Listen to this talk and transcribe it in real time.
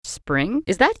Spring?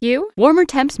 Is that you? Warmer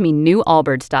temps mean new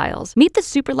Allbirds styles. Meet the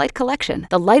Superlight Collection,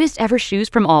 the lightest ever shoes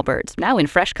from Allbirds, now in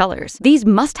fresh colors. These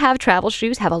must-have travel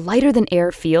shoes have a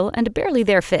lighter-than-air feel and a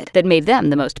barely-there fit that made them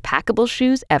the most packable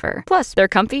shoes ever. Plus, they're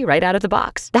comfy right out of the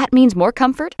box. That means more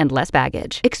comfort and less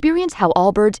baggage. Experience how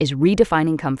Allbirds is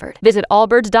redefining comfort. Visit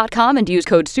allbirds.com and use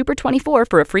code SUPER24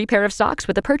 for a free pair of socks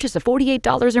with a purchase of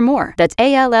 $48 or more. That's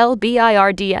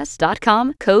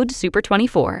ALLBIRDS.com, code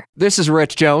SUPER24. This is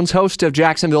Rich Jones, host of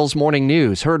Jacksonville's Morning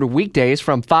News, heard weekdays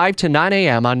from 5 to 9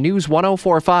 a.m. on News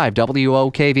 104.5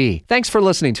 WOKV. Thanks for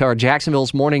listening to our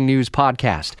Jacksonville's Morning News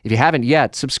podcast. If you haven't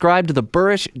yet, subscribe to the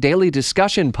Burrish Daily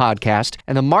Discussion podcast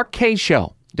and the Mark Kaye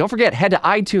Show. Don't forget, head to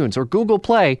iTunes or Google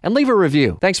Play and leave a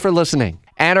review. Thanks for listening.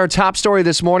 And our top story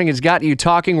this morning has got you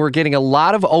talking. We're getting a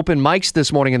lot of open mics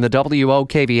this morning in the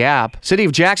WOKV app. City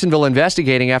of Jacksonville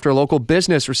investigating after a local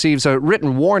business receives a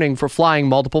written warning for flying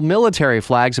multiple military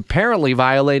flags, apparently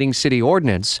violating city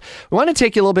ordinance. We want to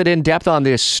take you a little bit in depth on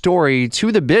this story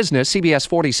to the business. CBS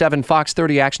 47, Fox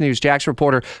 30 Action News Jax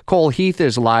reporter Cole Heath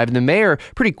is live. And the mayor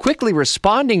pretty quickly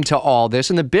responding to all this,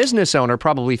 and the business owner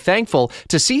probably thankful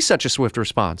to see such a swift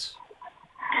response.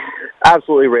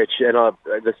 Absolutely, Rich. And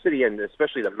the city, and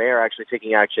especially the mayor, actually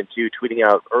taking action, too, tweeting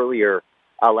out earlier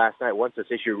last night, once this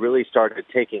issue really started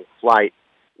taking flight,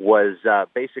 was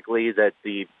basically that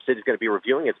the city's going to be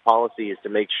reviewing its policies to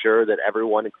make sure that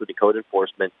everyone, including code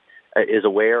enforcement, is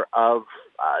aware of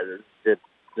the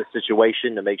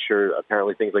situation, to make sure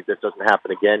apparently things like this doesn't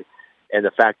happen again. And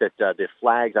the fact that the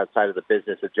flags outside of the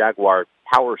business of Jaguar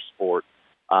Power Sport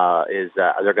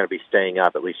they're going to be staying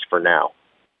up, at least for now.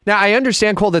 Now, I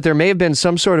understand, Cole, that there may have been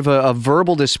some sort of a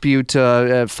verbal dispute,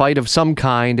 a fight of some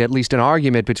kind, at least an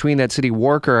argument between that city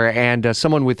worker and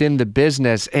someone within the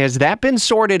business. Has that been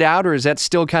sorted out, or is that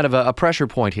still kind of a pressure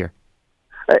point here?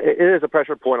 It is a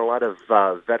pressure point. A lot of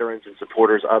veterans and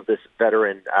supporters of this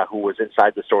veteran who was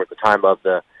inside the store at the time of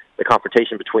the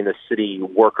confrontation between the city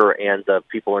worker and the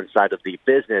people inside of the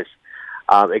business,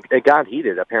 it got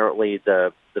heated. Apparently,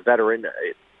 the veteran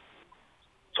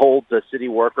told the city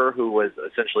worker, who was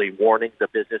essentially warning the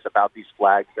business about these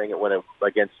flags, saying it went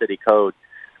against city code,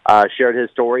 shared his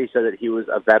story, said that he was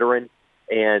a veteran,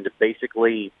 and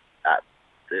basically that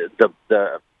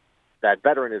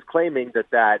veteran is claiming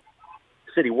that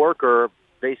city worker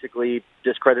basically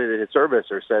discredited his service,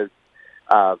 or says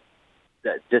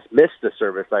dismissed the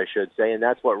service, I should say, and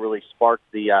that's what really sparked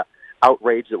the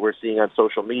outrage that we're seeing on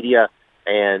social media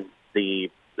and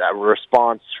the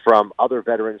response from other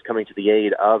veterans coming to the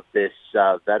aid of this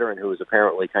veteran who was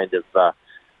apparently kind of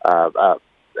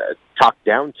talked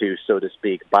down to, so to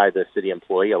speak, by the city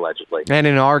employee, allegedly. And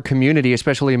in our community,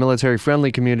 especially a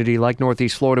military-friendly community like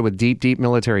Northeast Florida with deep, deep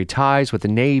military ties with the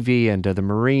Navy and the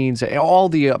Marines, all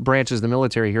the branches of the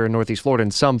military here in Northeast Florida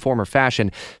in some form or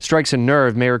fashion, strikes a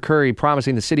nerve. Mayor Curry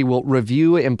promising the city will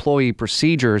review employee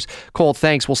procedures. Cole,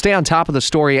 thanks. We'll stay on top of the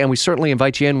story, and we certainly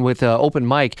invite you in with open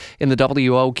mic in the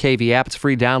WOKV app. It's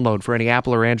free download for any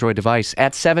Apple or Android device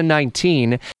at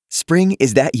 7:19. Spring,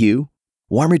 is that you?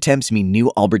 Warmer temps mean new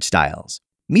Allbirds styles.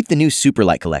 Meet the new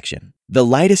Superlight Collection, the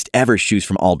lightest ever shoes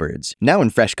from Allbirds, now in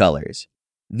fresh colors.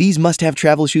 These must-have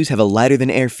travel shoes have a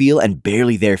lighter-than-air feel and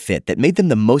barely-there fit that made them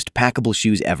the most packable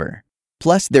shoes ever.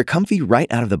 Plus, they're comfy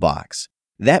right out of the box.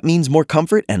 That means more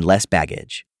comfort and less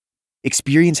baggage.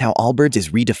 Experience how Allbirds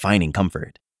is redefining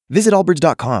comfort. Visit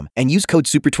allbirds.com and use code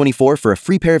SUPER24 for a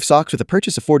free pair of socks with a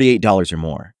purchase of $48 or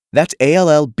more. That's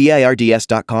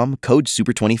ALLBIRDS.com, code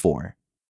SUPER24.